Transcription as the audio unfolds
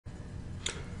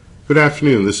Good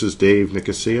afternoon. This is Dave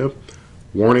Nicosia,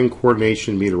 Warning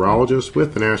Coordination Meteorologist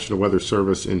with the National Weather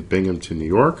Service in Binghamton, New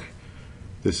York.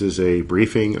 This is a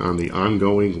briefing on the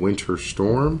ongoing winter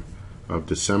storm of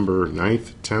December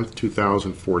 9th, 10th,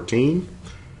 2014.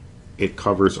 It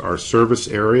covers our service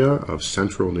area of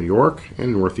central New York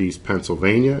and northeast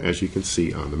Pennsylvania, as you can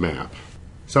see on the map.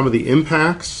 Some of the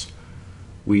impacts: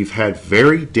 we've had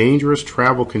very dangerous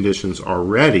travel conditions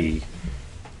already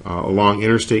along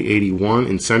Interstate 81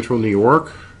 in central New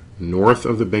York, north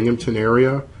of the Binghamton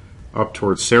area, up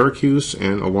towards Syracuse,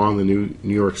 and along the New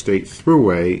York State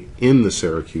Thruway in the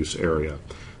Syracuse area.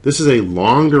 This is a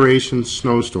long-duration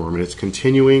snowstorm, and it's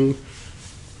continuing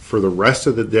for the rest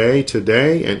of the day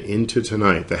today and into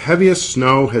tonight. The heaviest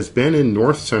snow has been in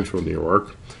north central New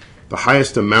York. The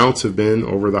highest amounts have been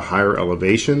over the higher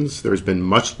elevations. There's been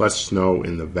much less snow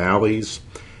in the valleys.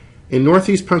 In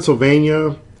northeast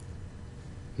Pennsylvania,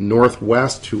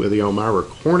 northwest to the Elmira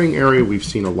Corning area, we've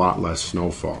seen a lot less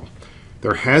snowfall.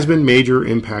 There has been major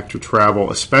impact to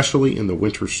travel, especially in the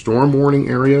winter storm warning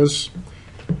areas.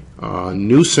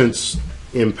 Nuisance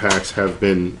impacts have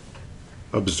been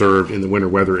observed in the winter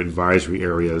weather advisory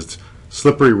areas.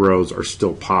 Slippery roads are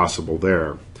still possible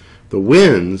there. The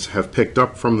winds have picked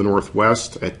up from the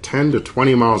northwest at 10 to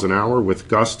 20 miles an hour with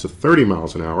gusts to 30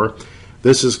 miles an hour.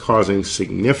 This is causing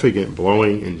significant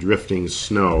blowing and drifting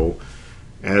snow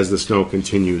as the snow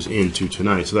continues into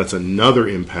tonight. So that's another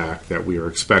impact that we are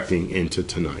expecting into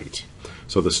tonight.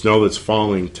 So the snow that's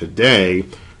falling today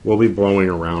will be blowing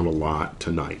around a lot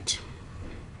tonight.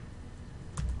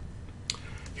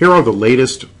 Here are the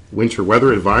latest winter weather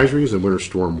advisories and winter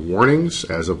storm warnings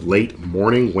as of late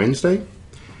morning Wednesday.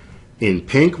 In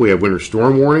pink, we have winter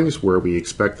storm warnings where we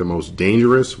expect the most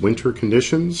dangerous winter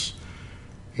conditions.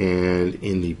 And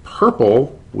in the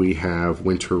purple, we have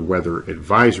winter weather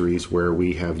advisories where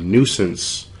we have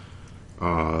nuisance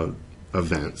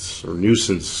events or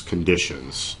nuisance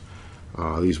conditions.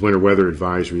 These winter weather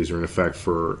advisories are in effect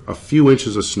for a few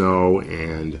inches of snow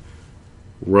and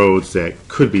roads that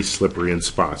could be slippery in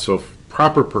spots. So if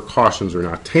proper precautions are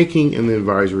not taken in the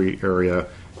advisory area,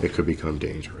 it could become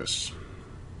dangerous.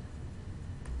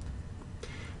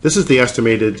 This is the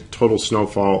estimated total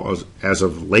snowfall as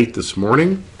of late this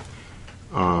morning.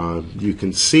 You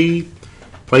can see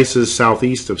places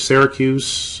southeast of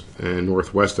Syracuse and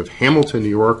northwest of Hamilton, New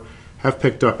York, have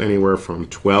picked up anywhere from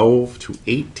 12 to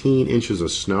 18 inches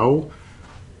of snow.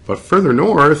 But further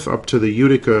north, up to the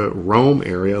Utica-Rome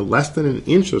area, less than an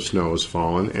inch of snow has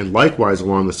fallen, and likewise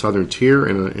along the southern tier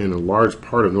and in a large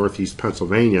part of northeast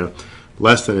Pennsylvania,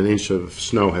 less than an inch of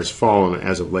snow has fallen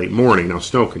as of late morning. Now,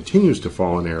 snow continues to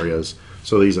fall in areas,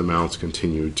 so these amounts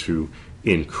continue to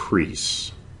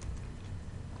increase.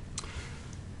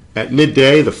 At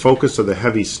midday, the focus of the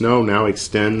heavy snow now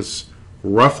extends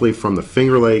roughly from the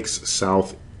Finger Lakes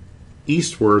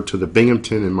southeastward to the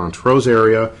Binghamton and Montrose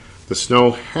area. The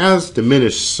snow has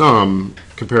diminished some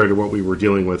compared to what we were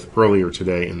dealing with earlier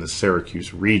today in the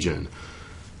Syracuse region.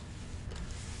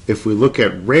 If we look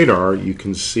at radar, you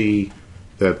can see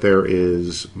that there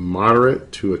is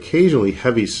moderate to occasionally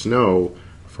heavy snow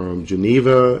from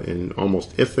Geneva and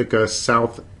almost Ithaca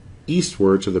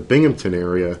southeastward to the Binghamton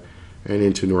area and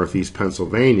into northeast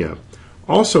Pennsylvania.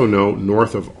 Also note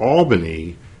north of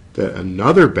Albany that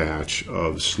another batch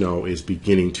of snow is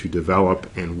beginning to develop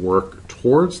and work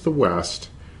towards the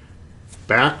west,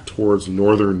 back towards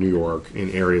northern New York in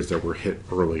areas that were hit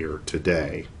earlier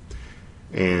today.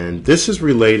 And this is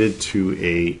related to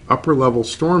a upper level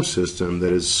storm system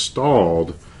that is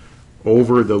stalled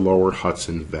over the lower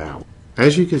Hudson Valley.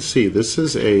 As you can see, this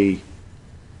is a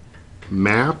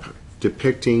map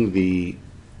depicting the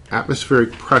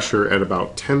atmospheric pressure at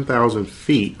about 10,000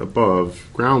 feet above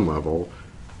ground level,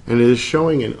 and it is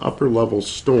showing an upper level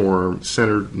storm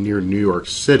centered near New York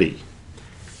City.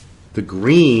 The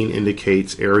green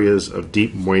indicates areas of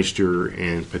deep moisture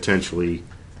and potentially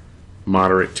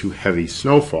moderate to heavy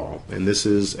snowfall, and this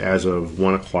is as of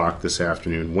 1 o'clock this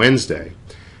afternoon, Wednesday.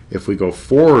 If we go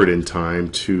forward in time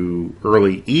to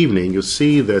early evening, you'll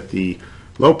see that the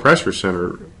low pressure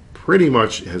center pretty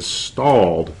much has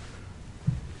stalled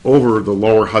over the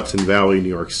lower Hudson Valley, New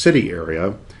York City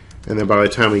area, and then by the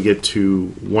time we get to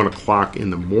 1 o'clock in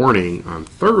the morning on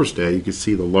Thursday, you can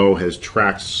see the low has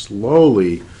tracked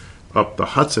slowly up the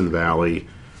Hudson Valley,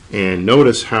 and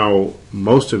notice how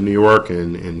most of New York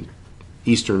and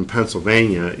eastern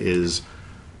Pennsylvania is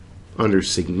under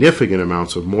significant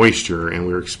amounts of moisture, and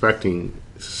we're expecting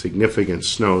significant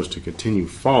snows to continue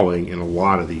falling in a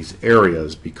lot of these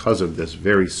areas because of this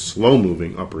very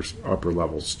slow-moving upper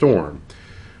level storm.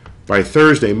 By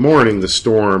Thursday morning, the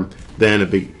storm then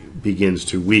begins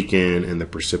to weaken and the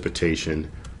precipitation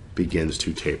begins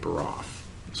to taper off.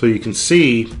 So you can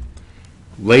see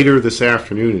later this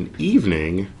afternoon and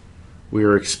evening, we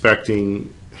are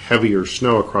expecting heavier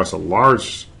snow across a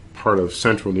large part of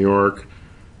central New York,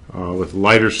 with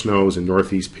lighter snows in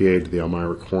northeast PA to the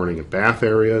Elmira, Corning, and Bath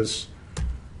areas.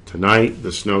 Tonight,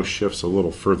 the snow shifts a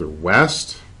little further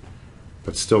west,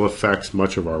 but still affects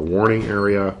much of our warning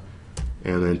area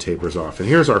and then tapers off. And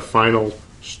here's our final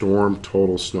storm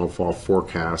total snowfall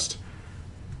forecast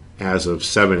as of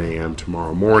 7 a.m.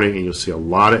 tomorrow morning, and you'll see a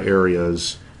lot of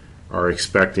areas are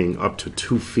expecting up to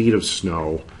 2 feet of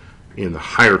snow in the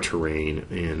higher terrain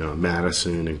in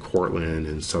Madison and Cortland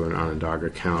and southern Onondaga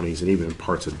counties and even in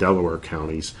parts of Delaware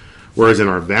counties. Whereas in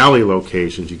our valley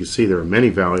locations, you can see there are many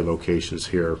valley locations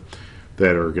here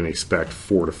that are going to expect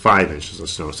 4 to 5 inches of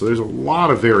snow. So there's a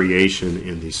lot of variation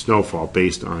in the snowfall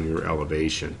based on your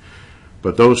elevation.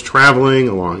 But those traveling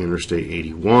along Interstate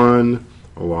 81,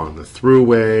 along the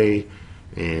Thruway,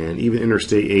 and even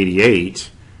Interstate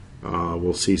 88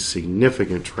 will see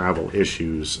significant travel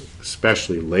issues,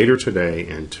 especially later today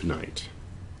and tonight.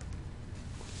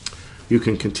 You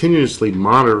can continuously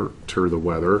monitor the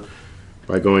weather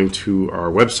by going to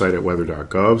our website at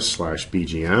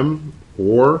weather.gov/BGM,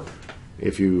 or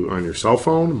if you on your cell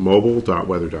phone,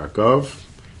 mobile.weather.gov,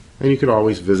 and you could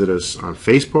always visit us on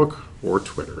Facebook or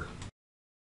Twitter.